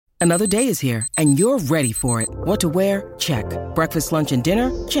Another day is here, and you're ready for it. What to wear? Check. Breakfast, lunch, and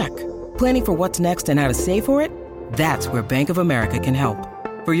dinner? Check. Planning for what's next and how to save for it? That's where Bank of America can help.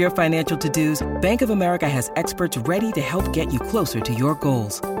 For your financial to-dos, Bank of America has experts ready to help get you closer to your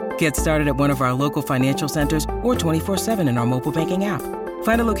goals. Get started at one of our local financial centers or 24/7 in our mobile banking app.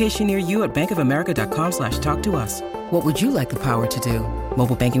 Find a location near you at bankofamerica.com/talktous. What would you like the power to do?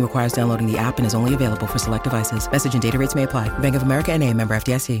 Mobile banking requires downloading the app and is only available for select devices. Message and data rates may apply. Bank of America N.A., member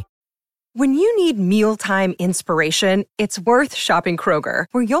FDIC. When you need mealtime inspiration, it's worth shopping Kroger,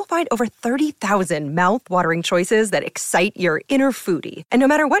 where you'll find over 30,000 mouth-watering choices that excite your inner foodie. And no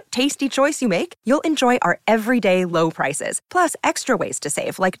matter what tasty choice you make, you'll enjoy our everyday low prices, plus extra ways to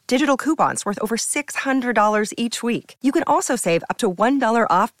save, like digital coupons worth over $600 each week. You can also save up to $1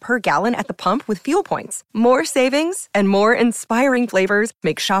 off per gallon at the pump with fuel points. More savings and more inspiring flavors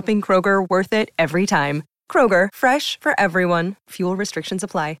make shopping Kroger worth it every time. Kroger, fresh for everyone. Fuel restrictions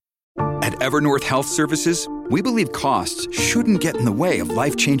apply. At Evernorth Health Services, we believe costs shouldn't get in the way of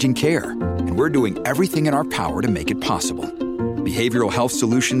life-changing care, and we're doing everything in our power to make it possible. Behavioral health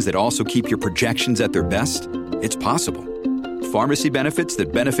solutions that also keep your projections at their best? It's possible. Pharmacy benefits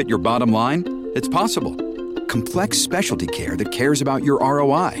that benefit your bottom line? It's possible. Complex specialty care that cares about your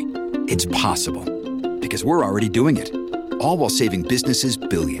ROI? It's possible. Because we're already doing it. All while saving businesses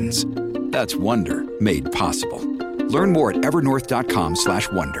billions. That's Wonder made possible. Learn more at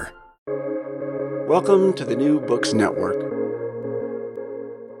evernorth.com/wonder. Welcome to the New Books Network.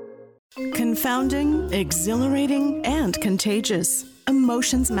 Confounding, exhilarating, and contagious.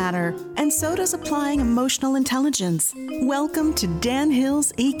 Emotions matter, and so does applying emotional intelligence. Welcome to Dan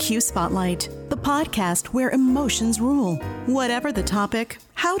Hill's EQ Spotlight, the podcast where emotions rule. Whatever the topic,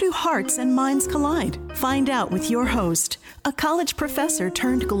 how do hearts and minds collide? Find out with your host, a college professor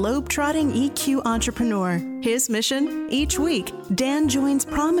turned globe-trotting EQ entrepreneur. His mission? Each week, Dan joins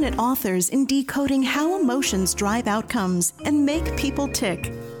prominent authors in decoding how emotions drive outcomes and make people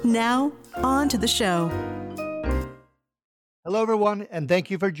tick. Now, on to the show. Hello, everyone, and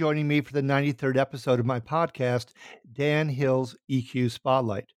thank you for joining me for the 93rd episode of my podcast, Dan Hill's EQ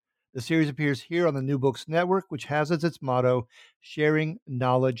Spotlight. The series appears here on the New Books Network, which has as its motto, sharing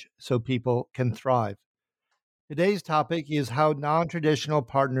knowledge so people can thrive. Today's topic is how non-traditional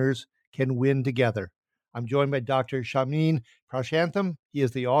partners can win together. I'm joined by Dr. Shameen Prashantham. He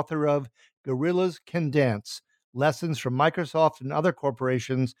is the author of Gorillas Can Dance, Lessons from Microsoft and Other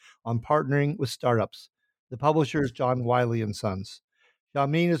Corporations on Partnering with Startups. The publisher is John Wiley & Sons.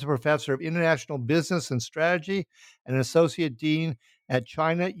 Shameen is a professor of international business and strategy and an associate dean at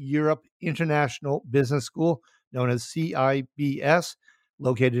China Europe International Business School, known as CIBS,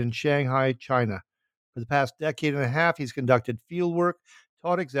 located in Shanghai, China. For the past decade and a half, he's conducted fieldwork,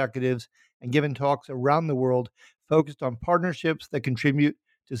 taught executives, and given talks around the world focused on partnerships that contribute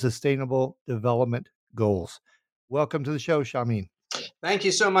to sustainable development goals. Welcome to the show, Shameen. Thank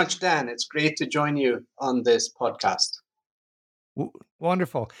you so much, Dan. It's great to join you on this podcast.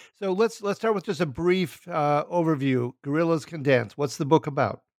 Wonderful. So let's start with just a brief overview. Gorillas Can Dance. What's the book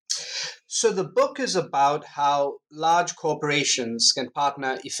about? So the book is about how large corporations can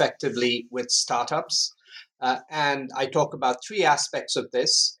partner effectively with startups. And I talk about three aspects of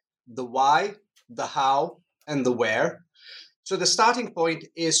this: the why, the how, and the where. So the starting point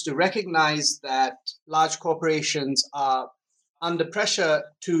is to recognize that large corporations are under pressure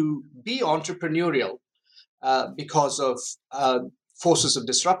to be entrepreneurial because of forces of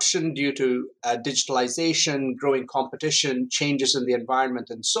disruption due to digitalization, growing competition, changes in the environment,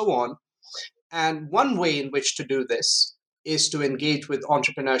 and so on. And one way in which to do this is to engage with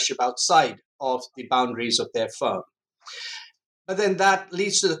entrepreneurship outside of the boundaries of their firm. But then that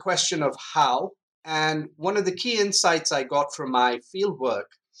leads to the question of how. And one of the key insights I got from my fieldwork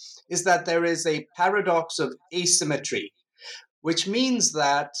is that there is a paradox of asymmetry, which means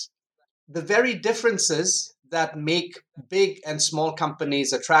that the very differences that make big and small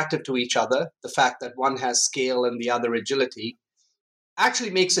companies attractive to each other, the fact that one has scale and the other agility,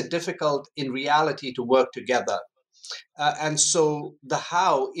 actually makes it difficult in reality to work together. And so the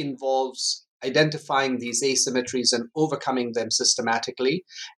how involves identifying these asymmetries and overcoming them systematically.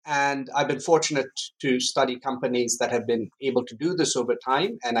 And I've been fortunate to study companies that have been able to do this over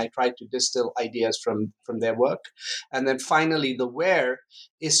time, and I try to distill ideas from their work. And then finally, the where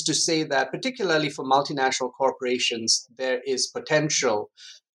is to say that particularly for multinational corporations, there is potential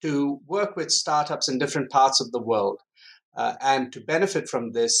to work with startups in different parts of the world and to benefit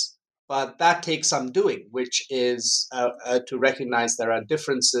from this. But that takes some doing, which is to recognize there are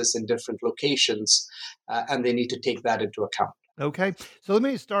differences in different locations, and they need to take that into account. Okay, so let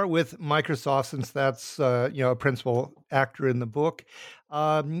me start with Microsoft, since that's a principal actor in the book.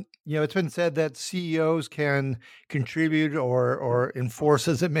 It's been said that CEOs can contribute or enforce,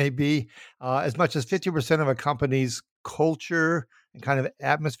 as it may be, as much as 50% of a company's culture and kind of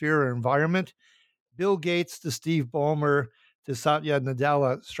atmosphere or environment. Bill Gates to Steve Ballmer to Satya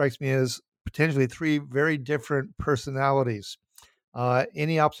Nadella strikes me as potentially three very different personalities.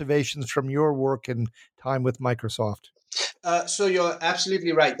 Any observations from your work and time with Microsoft? So you're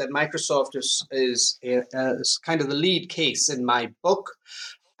absolutely right that Microsoft is kind of the lead case in my book.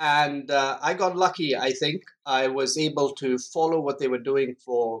 And I got lucky, I think. I was able to follow what they were doing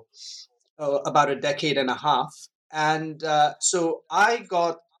for about a decade and a half. And so I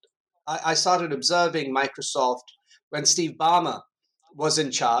started observing Microsoft when Steve Ballmer was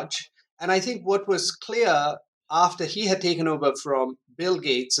in charge. And I think what was clear after he had taken over from Bill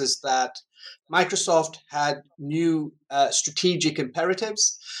Gates is that Microsoft had new strategic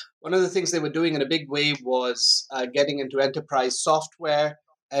imperatives. One of the things they were doing in a big way was getting into enterprise software.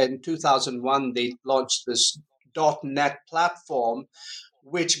 In 2001, they launched this .NET platform,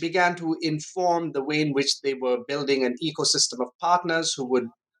 which began to inform the way in which they were building an ecosystem of partners who would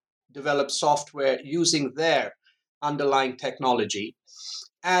develop software using their underlying technology.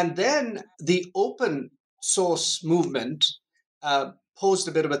 And then the open source movement posed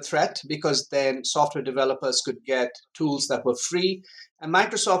a bit of a threat because then software developers could get tools that were free. And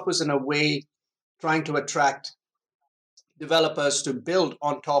Microsoft was, in a way, trying to attract developers to build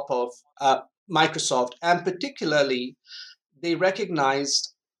on top of Microsoft. And particularly, they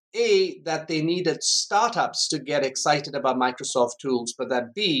recognized, A, that they needed startups to get excited about Microsoft tools, but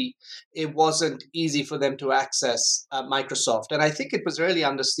that B, it wasn't easy for them to access Microsoft. And I think it was really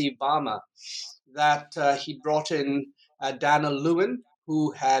under Steve Ballmer that he brought in Daniel Lewin,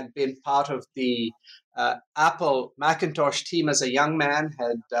 who had been part of the Apple Macintosh team as a young man,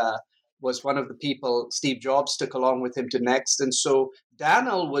 was one of the people Steve Jobs took along with him to Next. And so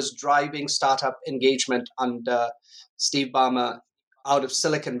Daniel was driving startup engagement under Steve Ballmer out of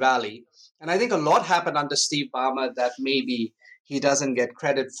Silicon Valley. And I think a lot happened under Steve Ballmer that maybe he doesn't get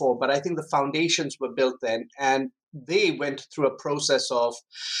credit for, but I think the foundations were built then. And they went through a process of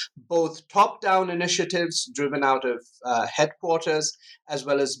both top-down initiatives driven out of headquarters, as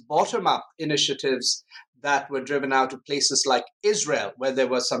well as bottom-up initiatives that were driven out of places like Israel, where there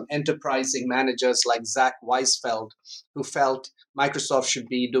were some enterprising managers like Zach Weisfeld, who felt Microsoft should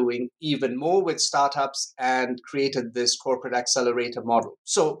be doing even more with startups and created this corporate accelerator model.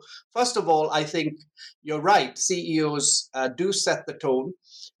 So first of all, I think you're right. CEOs do set the tone.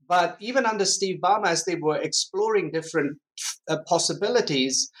 But even under Steve Ballmer, as they were exploring different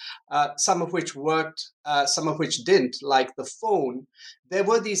possibilities, some of which worked, some of which didn't, like the phone, there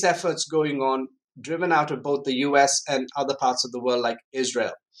were these efforts going on driven out of both the US and other parts of the world like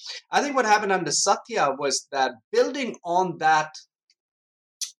Israel. I think what happened under Satya was that building on that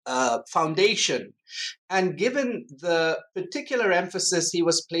foundation, and given the particular emphasis he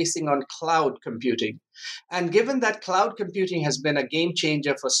was placing on cloud computing, and given that cloud computing has been a game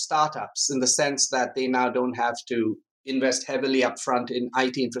changer for startups in the sense that they now don't have to invest heavily upfront in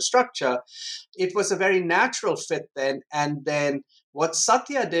IT infrastructure, it was a very natural fit then. And then what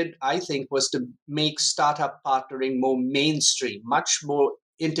Satya did, I think, was to make startup partnering more mainstream, much more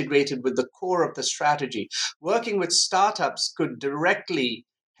integrated with the core of the strategy. Working with startups could directly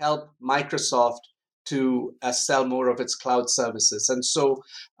help Microsoft to sell more of its cloud services. And so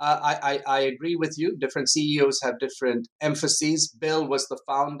I agree with you. Different CEOs have different emphases. Bill was the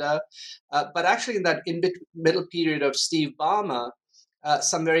founder. But actually, in that middle period of Steve Ballmer,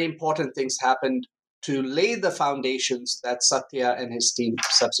 some very important things happened to lay the foundations that Satya and his team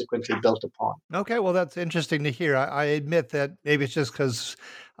subsequently built upon. Okay, well, that's interesting to hear. I admit that maybe it's just because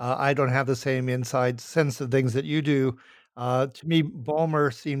I don't have the same inside sense of things that you do. To me,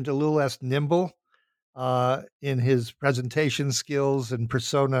 Ballmer seemed a little less nimble in his presentation skills and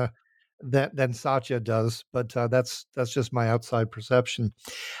persona than Satya does, but that's just my outside perception.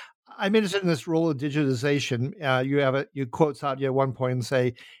 I'm interested in this role of digitization. You quote Satya at one point and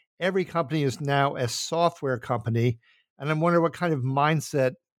say, every company is now a software company. And I'm wondering what kind of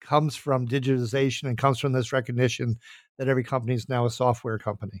mindset comes from digitization and comes from this recognition that every company is now a software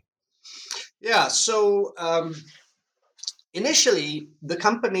company. Yeah, so initially, the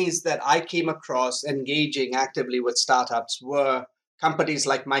companies that I came across engaging actively with startups were companies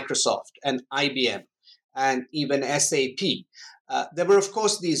like Microsoft and IBM and even SAP. There were, of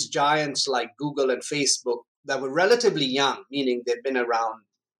course, these giants like Google and Facebook that were relatively young, meaning they'd been around.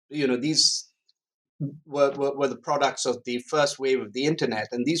 These were the products of the first wave of the internet,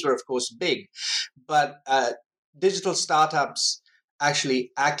 and these were, of course, big. But digital startups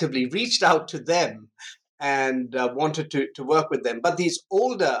actually actively reached out to them and wanted to work with them. But these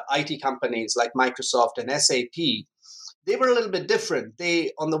older IT companies like Microsoft and SAP, they were a little bit different.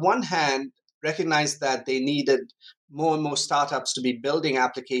 They, on the one hand, recognized that they needed more and more startups to be building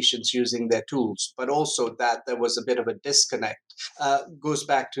applications using their tools, but also that there was a bit of a disconnect. Goes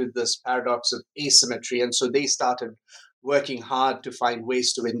back to this paradox of asymmetry. And so they started working hard to find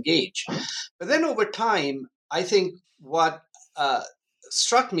ways to engage. But then over time, I think what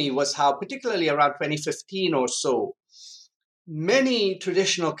struck me was how, particularly around 2015 or so, many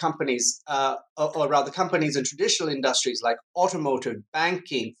traditional companies, or rather companies in traditional industries like automotive,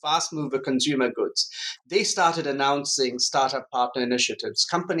 banking, fast mover consumer goods, they started announcing startup partner initiatives.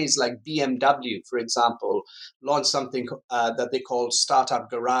 Companies like BMW, for example, launched something that they called Startup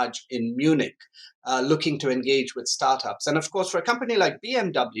Garage in Munich, looking to engage with startups. And of course, for a company like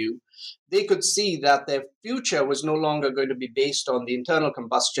BMW, they could see that their future was no longer going to be based on the internal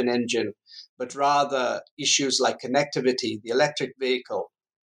combustion engine, but rather issues like connectivity, the electric vehicle,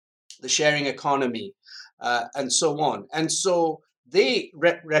 the sharing economy, and so on. And so they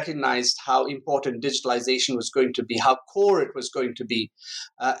recognized how important digitalization was going to be, how core it was going to be,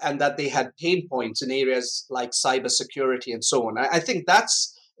 and that they had pain points in areas like cybersecurity and so on. I think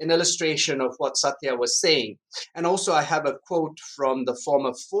that's an illustration of what Satya was saying. And also I have a quote from the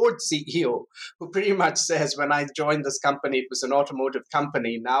former Ford CEO who pretty much says, when I joined this company, it was an automotive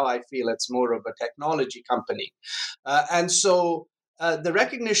company. Now I feel it's more of a technology company. And so the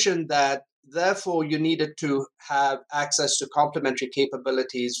recognition that therefore you needed to have access to complementary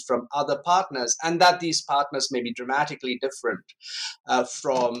capabilities from other partners, and that these partners may be dramatically different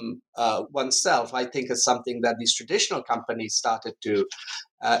from oneself, I think is something that these traditional companies started to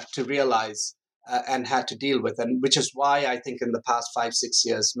realize and had to deal with, and which is why I think in the past 5-6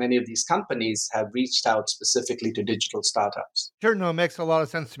 years, many of these companies have reached out specifically to digital startups. Sure, no, it makes a lot of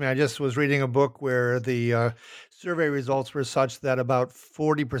sense to me. I just was reading a book where the survey results were such that about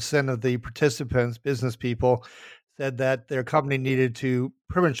 40% of the participants, business people, said that their company needed to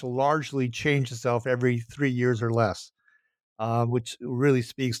pretty much largely change itself every 3 years or less, which really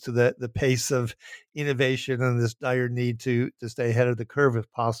speaks to the pace of innovation and this dire need to stay ahead of the curve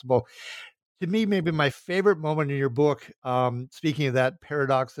if possible. To me, maybe my favorite moment in your book, speaking of that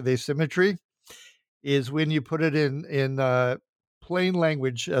paradox of asymmetry, is when you put it in plain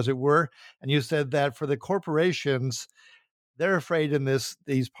language, as it were, and you said that for the corporations, they're afraid in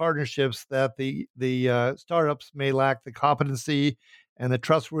these partnerships that the startups may lack the competency and the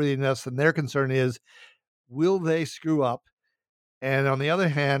trustworthiness, and their concern is, will they screw up? And on the other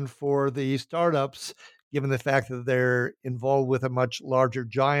hand, for the startups, given the fact that they're involved with a much larger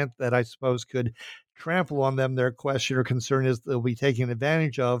giant that I suppose could trample on them, their question or concern is they'll be taken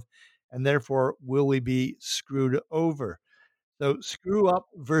advantage of, and therefore, will we be screwed over? So screw up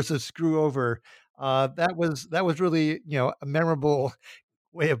versus screw over. That was really, a memorable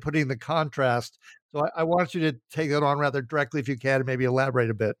way of putting the contrast. So I want you to take that on rather directly if you can, and maybe elaborate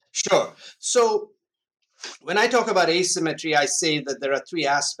a bit. Sure. So when I talk about asymmetry, I say that there are three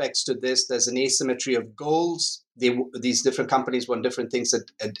aspects to this. There's an asymmetry of goals. These different companies want different things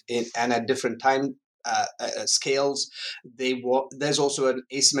at different time scales. There's also an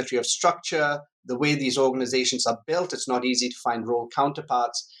asymmetry of structure. The way these organizations are built, it's not easy to find role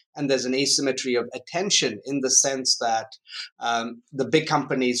counterparts. And there's an asymmetry of attention in the sense that the big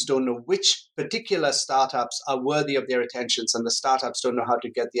companies don't know which particular startups are worthy of their attentions, and the startups don't know how to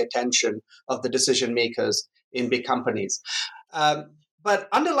get the attention of the decision makers in big companies. But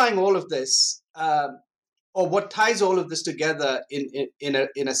underlying all of this, or what ties all of this together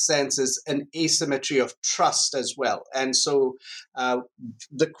in a sense, is an asymmetry of trust as well. And so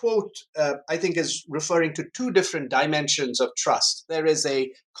the quote, I think, is referring to two different dimensions of trust. There is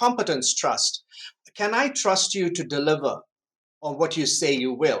a competence trust. Can I trust you to deliver on what you say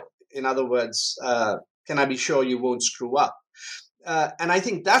you will? In other words, can I be sure you won't screw up? And I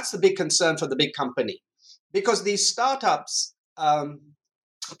think that's the big concern for the big company, because these startups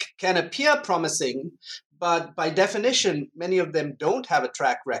can appear promising, but by definition, many of them don't have a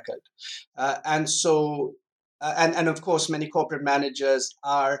track record. And of course, many corporate managers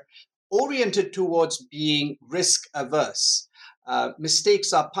are oriented towards being risk averse.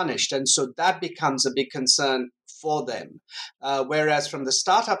 Mistakes are punished. And so that becomes a big concern for them. Whereas from the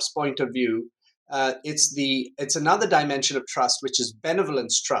startup's point of view, it's another dimension of trust, which is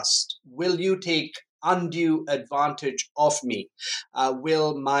benevolence trust. Will you take undue advantage of me?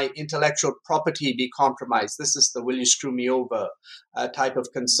 Will my intellectual property be compromised? This is the will you screw me over type of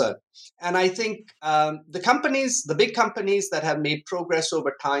concern. And I think the big companies that have made progress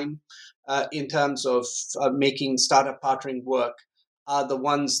over time in terms of making startup partnering work are the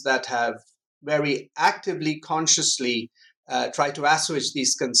ones that have where we actively, consciously try to assuage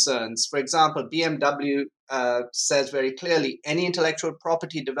these concerns. For example, BMW says very clearly, any intellectual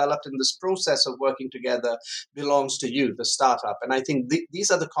property developed in this process of working together belongs to you, the startup. And I think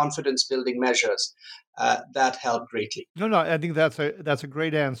these are the confidence building measures that help greatly. No, I think that's a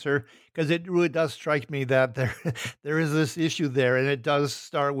great answer, because it really does strike me that there is this issue there, and it does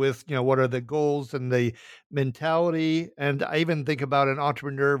start with, what are the goals and the mentality. And I even think about an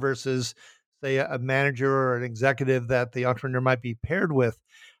entrepreneur versus, say, a manager or an executive that the entrepreneur might be paired with.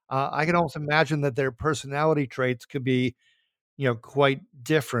 I can also imagine that their personality traits could be, quite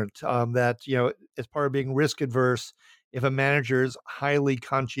different. That, as part of being risk adverse, if a manager is highly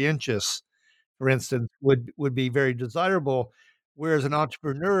conscientious, for instance, would be very desirable. Whereas an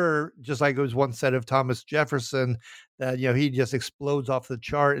entrepreneur, just like it was once said of Thomas Jefferson, that, he just explodes off the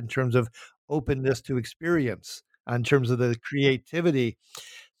chart in terms of openness to experience, in terms of the creativity.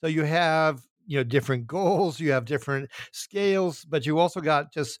 So you have, different goals, you have different scales, but you also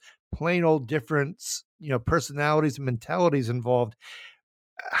got just plain old different, personalities and mentalities involved.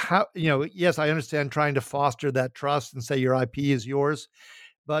 How, yes, I understand trying to foster that trust and say your IP is yours,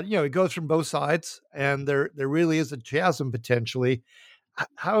 but, it goes from both sides, and there really is a chasm potentially.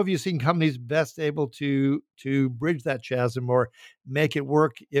 How have you seen companies best able to bridge that chasm or make it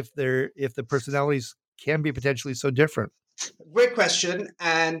work if the personalities can be potentially so different? Great question.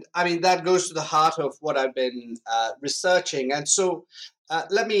 And I mean, that goes to the heart of what I've been researching. And so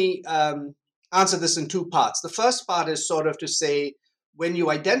let me answer this in two parts. The first part is sort of to say, when you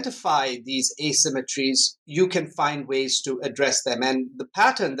identify these asymmetries, you can find ways to address them. And the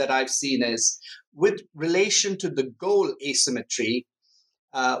pattern that I've seen is, with relation to the goal asymmetry,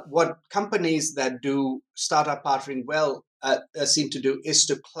 what companies that do startup partnering well seem to do is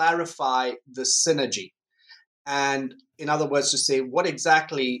to clarify the synergy. And in other words, to say what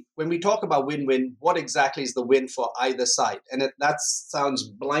exactly, when we talk about win-win, what exactly is the win for either side? And that sounds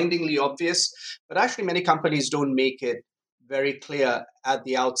blindingly obvious, but actually many companies don't make it very clear at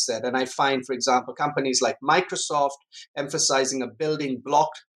the outset. And I find, for example, companies like Microsoft emphasizing a building block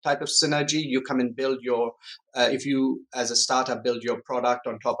type of synergy. You come and build if you as a startup build your product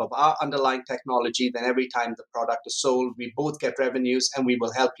on top of our underlying technology, then every time the product is sold, we both get revenues and we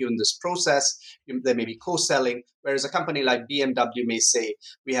will help you in this process. There may be co-selling, whereas a company like BMW may say,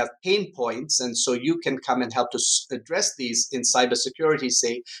 we have pain points, and so you can come and help to address these in cybersecurity,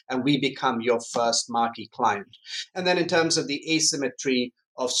 say, and we become your first marquee client. And then in terms of the asymmetry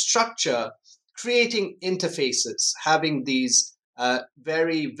of structure, creating interfaces, having these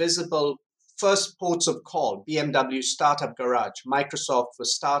very visible first ports of call, BMW Startup Garage, Microsoft for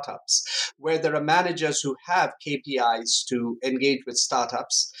Startups, where there are managers who have KPIs to engage with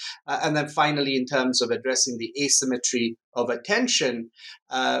startups. And then finally, in terms of addressing the asymmetry of attention,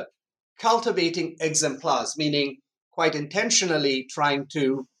 cultivating exemplars, meaning quite intentionally trying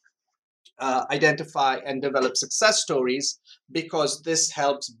to identify and develop success stories, because this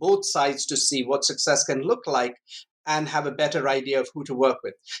helps both sides to see what success can look like and have a better idea of who to work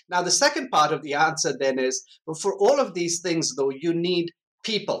with. Now, the second part of the answer then is, well, for all of these things, though, you need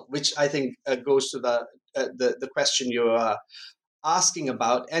people, which I think goes to the question you're asking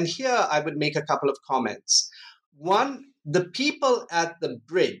about. And here I would make a couple of comments. One, the people at the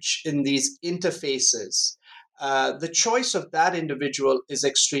bridge in these interfaces, the choice of that individual is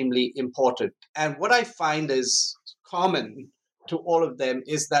extremely important. And what I find is common to all of them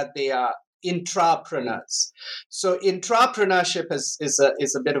is that they are intrapreneurs. So intrapreneurship is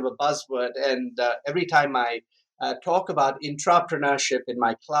a bit of a buzzword, and every time I talk about intrapreneurship in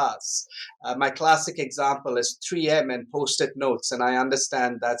my class, my classic example is 3M and Post-it notes, and I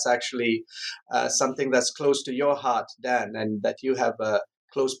understand that's actually something that's close to your heart, Dan, and that you have a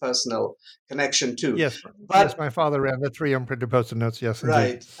close personal connection to. Yes, my father ran the 3M printed Post-it notes. Yes,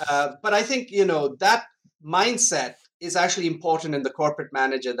 right. But I think that mindset is actually important in the corporate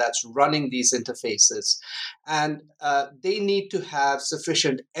manager that's running these interfaces. And they need to have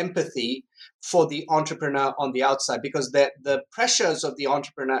sufficient empathy for the entrepreneur on the outside, because the pressures of the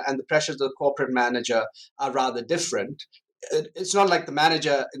entrepreneur and the pressures of the corporate manager are rather different. It's not like the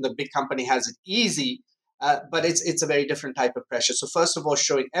manager in the big company has it easy, but it's a very different type of pressure. So first of all,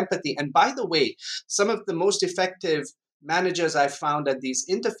 showing empathy. And by the way, some of the most effective managers I found at these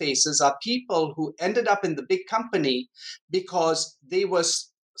interfaces are people who ended up in the big company because they were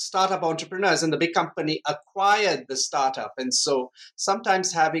startup entrepreneurs and the big company acquired the startup. And so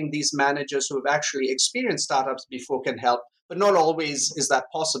sometimes having these managers who have actually experienced startups before can help, but not always is that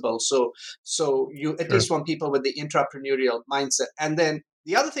possible. So you at least want people with the intrapreneurial mindset. And then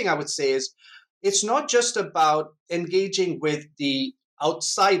the other thing I would say is, it's not just about engaging with the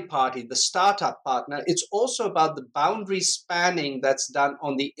outside party, the startup partner. It's also about the boundary spanning that's done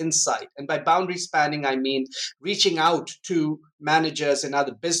on the inside. And by boundary spanning, I mean reaching out to managers in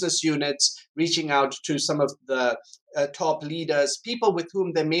other business units, reaching out to some of the top leaders, people with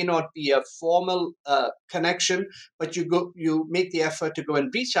whom there may not be a formal connection, but you make the effort to go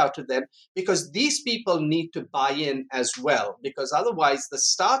and reach out to them, because these people need to buy in as well, because otherwise the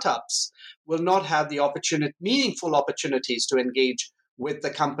startups will not have the meaningful opportunities to engage with the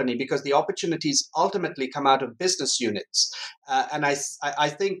company, because the opportunities ultimately come out of business units. And I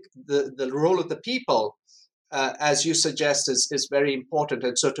think the role of the people, as you suggest, is very important.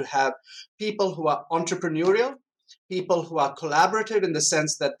 And so to have people who are entrepreneurial, people who are collaborative in the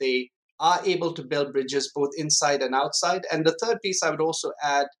sense that they are able to build bridges both inside and outside. And the third piece I would also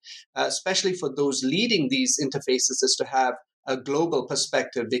add, especially for those leading these interfaces, is to have a global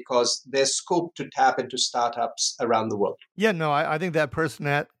perspective, because there's scope to tap into startups around the world. Yeah, no, I think that person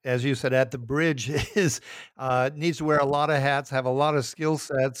as you said, at the bridge needs to wear a lot of hats, have a lot of skill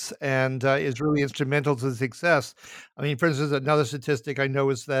sets, and is really instrumental to the success. I mean, for instance, another statistic I know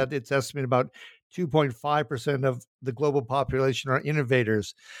is that it's estimated about 2.5% of the global population are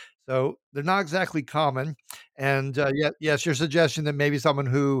innovators. So they're not exactly common. And yes, your suggestion that maybe someone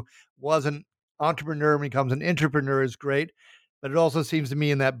who was an entrepreneur becomes an entrepreneur is great. But it also seems to me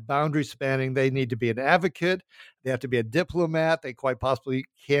in that boundary spanning, they need to be an advocate. They have to be a diplomat. They quite possibly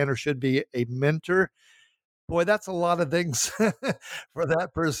can or should be a mentor. Boy, that's a lot of things for that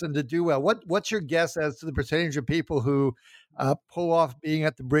person to do well. What's your guess as to the percentage of people who pull off being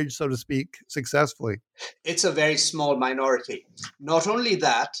at the bridge, so to speak, successfully? It's a very small minority. Not only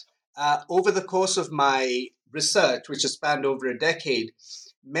that, over the course of my research, which has spanned over a decade,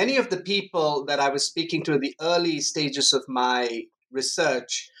 many of the people that I was speaking to in the early stages of my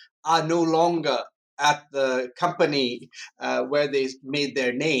research are no longer at the company where they made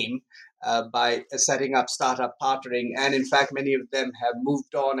their name by setting up startup partnering. And in fact, many of them have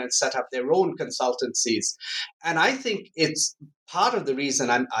moved on and set up their own consultancies. And I think it's part of the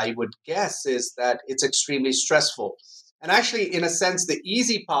reason, I would guess, is that it's extremely stressful. And actually, in a sense, the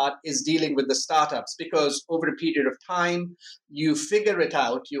easy part is dealing with the startups, because over a period of time, you figure it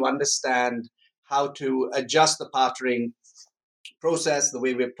out, you understand how to adjust the partnering process, the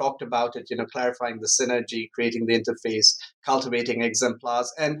way we've talked about it, clarifying the synergy, creating the interface, cultivating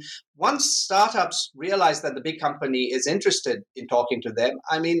exemplars. And once startups realize that the big company is interested in talking to them,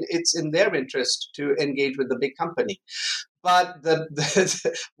 I mean, it's in their interest to engage with the big company. But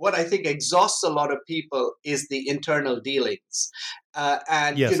what I think exhausts a lot of people is the internal dealings.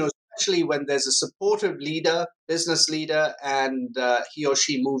 And, Yes. Especially when there's a supportive leader, business leader, and he or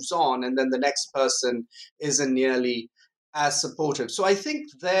she moves on, and then the next person isn't nearly as supportive. So I think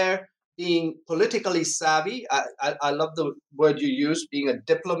they're being politically savvy. I love the word you use, being a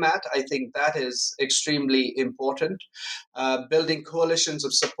diplomat. I think that is extremely important. Building coalitions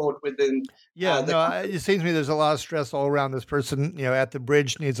of support within. It seems to me there's a lot of stress all around. This person, at the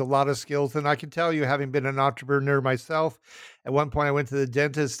bridge needs a lot of skills. And I can tell you, having been an entrepreneur myself, at one point I went to the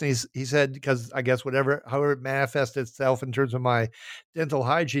dentist and he said, because I guess however it manifests itself in terms of my dental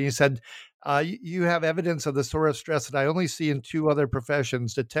hygiene, he said, you have evidence of the sort of stress that I only see in two other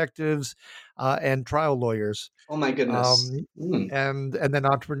professions, detectives and trial lawyers. Oh my goodness. And then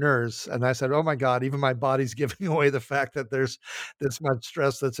entrepreneurs. And I said, oh my God, even my body's giving away the fact that there's this much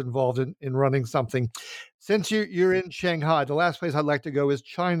stress that's involved in running something. Since you're in Shanghai, the last place I'd like to go is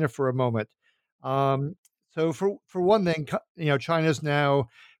China for a moment. So for one thing, China's now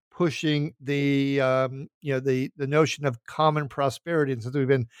pushing the notion of common prosperity. And since we've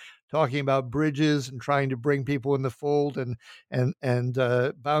been talking about bridges and trying to bring people in the fold and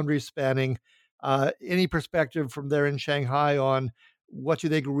boundary spanning, any perspective from there in Shanghai on what you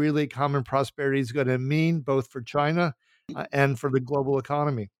think really common prosperity is going to mean, both for China and for the global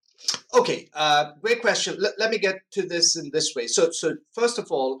economy? Okay, great question. Let me get to this in this way. So first of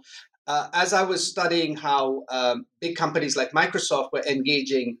all, as I was studying how big companies like Microsoft were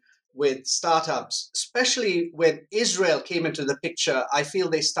engaging with startups, especially when Israel came into the picture, I feel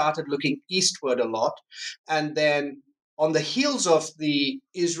they started looking eastward a lot. And then on the heels of the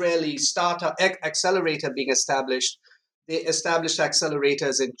Israeli startup accelerator being established, they established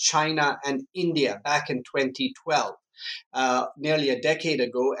accelerators in China and India back in 2012, nearly a decade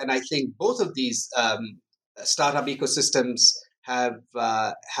ago. And I think both of these startup ecosystems have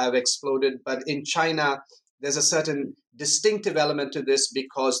exploded. But in China, there's a certain distinctive element to this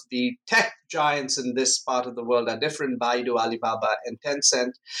because the tech giants in this part of the world are different, Baidu, Alibaba, and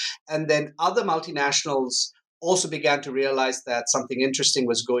Tencent. And then other multinationals also began to realize that something interesting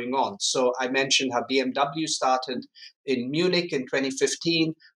was going on. So I mentioned how BMW started in Munich in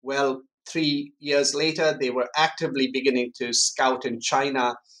 2015. Well, 3 years later, they were actively beginning to scout in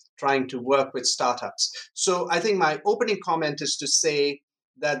China, trying to work with startups. So I think my opening comment is to say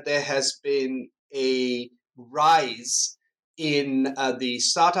that there has been a rise in the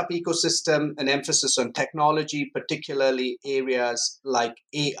startup ecosystem, an emphasis on technology, particularly areas like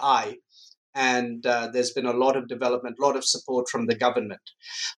AI. And there's been a lot of development, a lot of support from the government.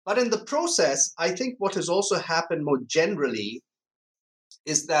 But in the process, I think what has also happened more generally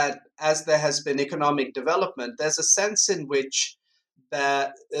is that as there has been economic development, there's a sense in which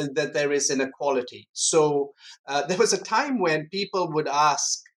that there is inequality. So there was a time when people would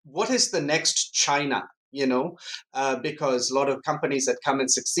ask, what is the next China? Because a lot of companies had come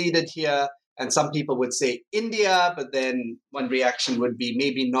and succeeded here. And some people would say India, but then one reaction would be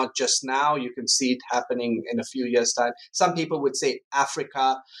maybe not just now. You can see it happening in a few years' time. Some people would say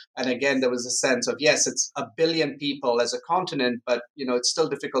Africa. And again, there was a sense of, yes, it's 1 billion people as a continent, but it's still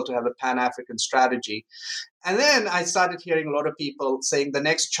difficult to have a Pan-African strategy. And then I started hearing a lot of people saying the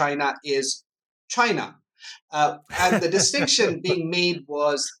next China is China. And the distinction being made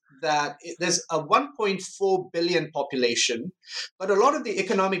was that there's a 1.4 billion population, but a lot of the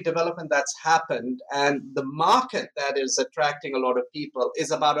economic development that's happened and the market that is attracting a lot of people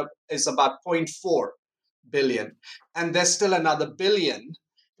is about 0.4 billion. And there's still another billion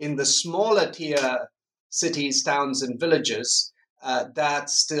in the smaller tier cities, towns, and villages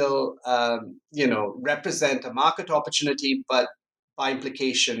that still, represent a market opportunity, but by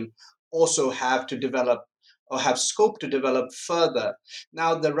implication also have to develop or have scope to develop further.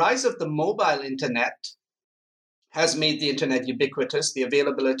 Now, the rise of the mobile internet has made the internet ubiquitous. The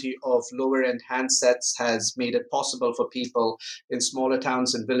availability of lower-end handsets has made it possible for people in smaller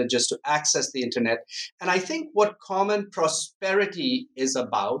towns and villages to access the internet. And I think what common prosperity is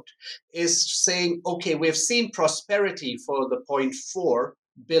about is saying, okay, we've seen prosperity for the 0.4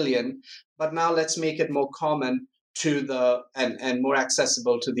 billion, but now let's make it more common to and more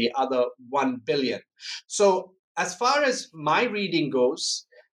accessible to the other 1 billion. So as far as my reading goes,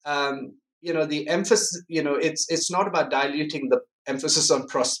 the emphasis, it's not about diluting the emphasis on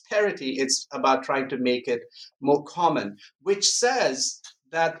prosperity. It's about trying to make it more common, which says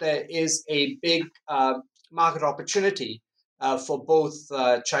that there is a big market opportunity for both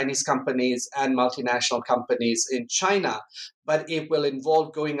Chinese companies and multinational companies in China, but it will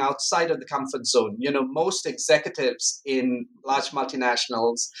involve going outside of the comfort zone. Most executives in large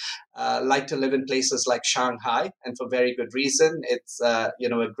multinationals like to live in places like Shanghai, and for very good reason. It's a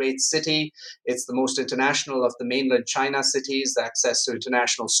great city. It's the most international of the mainland China cities, access to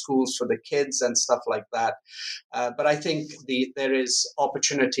international schools for the kids and stuff like that. But I think there is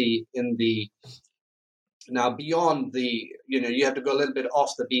opportunity in the now beyond you have to go a little bit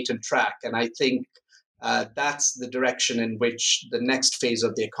off the beaten track. And I think that's the direction in which the next phase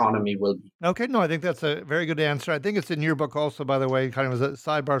of the economy will be. Okay, no, I think that's a very good answer. I think it's in your book also, by the way, kind of as a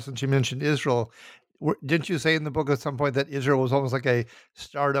sidebar, since you mentioned Israel. Didn't you say in the book at some point that Israel was almost like a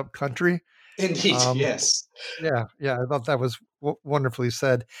startup country? Indeed, yes. Yeah, I thought that was wonderfully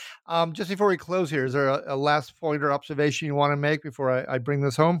said. Just before we close here, is there a last point or observation you want to make before I bring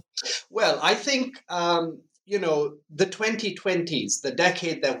this home? Well, I think, the 2020s, the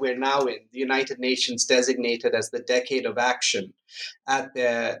decade that we're now in, the United Nations designated as the decade of action at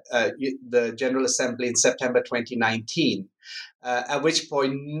the General Assembly in September 2019, at which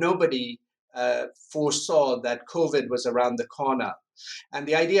point nobody foresaw that COVID was around the corner. And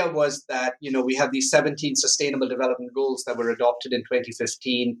the idea was that, we have these 17 Sustainable Development Goals that were adopted in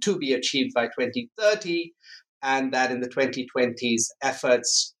 2015 to be achieved by 2030, and that in the 2020s,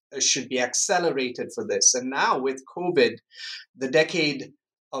 efforts should be accelerated for this. And now with COVID, the decade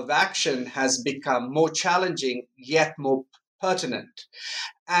of action has become more challenging, yet more pertinent.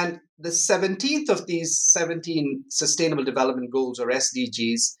 And the 17th of these 17 Sustainable Development Goals, or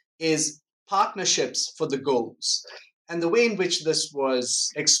SDGs, is partnerships for the goals. And the way in which this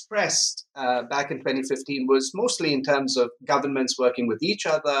was expressed back in 2015 was mostly in terms of governments working with each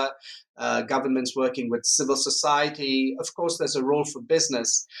other, governments working with civil society. Of course, there's a role for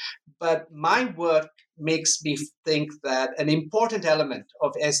business. But my work makes me think that an important element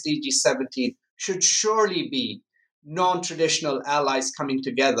of SDG 17 should surely be non-traditional allies coming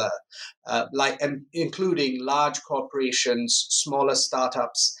together, including large corporations, smaller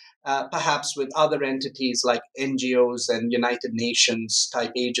startups, perhaps with other entities like NGOs and United Nations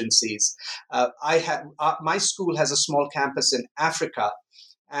type agencies. My school has a small campus in Africa,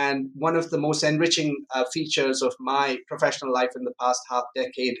 And one of the most enriching features of my professional life in the past half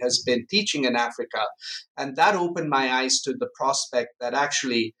decade has been teaching in Africa. And that opened my eyes to the prospect that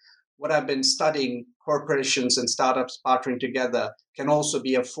actually what I've been studying, corporations and startups partnering together, can also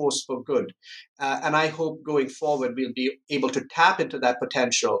be a force for good. And I hope going forward, we'll be able to tap into that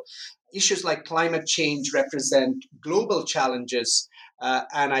potential. Issues like climate change represent global challenges.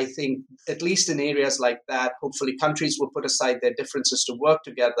 And I think, at least in areas like that, hopefully countries will put aside their differences to work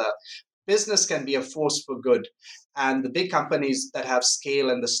together. Business can be a force for good. And the big companies that have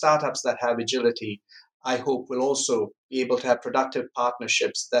scale and the startups that have agility, I hope, will also be able to have productive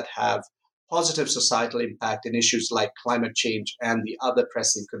partnerships that have positive societal impact in issues like climate change and the other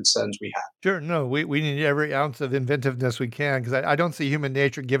pressing concerns we have. Sure. No, we need every ounce of inventiveness we can, because I don't see human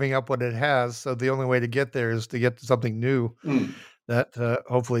nature giving up what it has. So the only way to get there is to get to something new that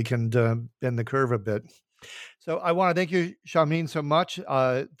hopefully can bend the curve a bit. So I want to thank you, Shameen, so much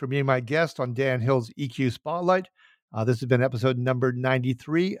for being my guest on Dan Hill's EQ Spotlight. This has been episode number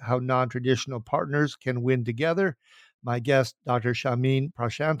 93, How Non-Traditional Partners Can Win Together. My guest, Dr. Shameen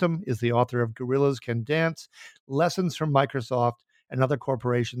Prashantam, is the author of Gorillas Can Dance, Lessons from Microsoft and Other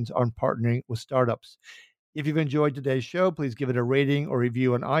Corporations on Partnering with Startups. If you've enjoyed today's show, please give it a rating or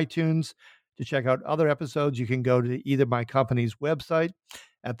review on iTunes. To check out other episodes, you can go to either my company's website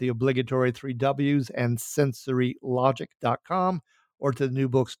at the obligatory 3 W's and sensorylogic.com, or to the New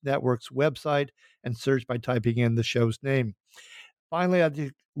Books Network's website and search by typing in the show's name. Finally,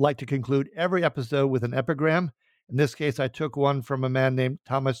 I'd like to conclude every episode with an epigram. In this case, I took one from a man named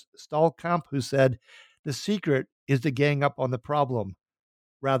Thomas Stahlkamp, who said, "The secret is to gang up on the problem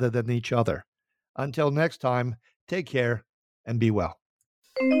rather than each other." Until next time, take care and be well.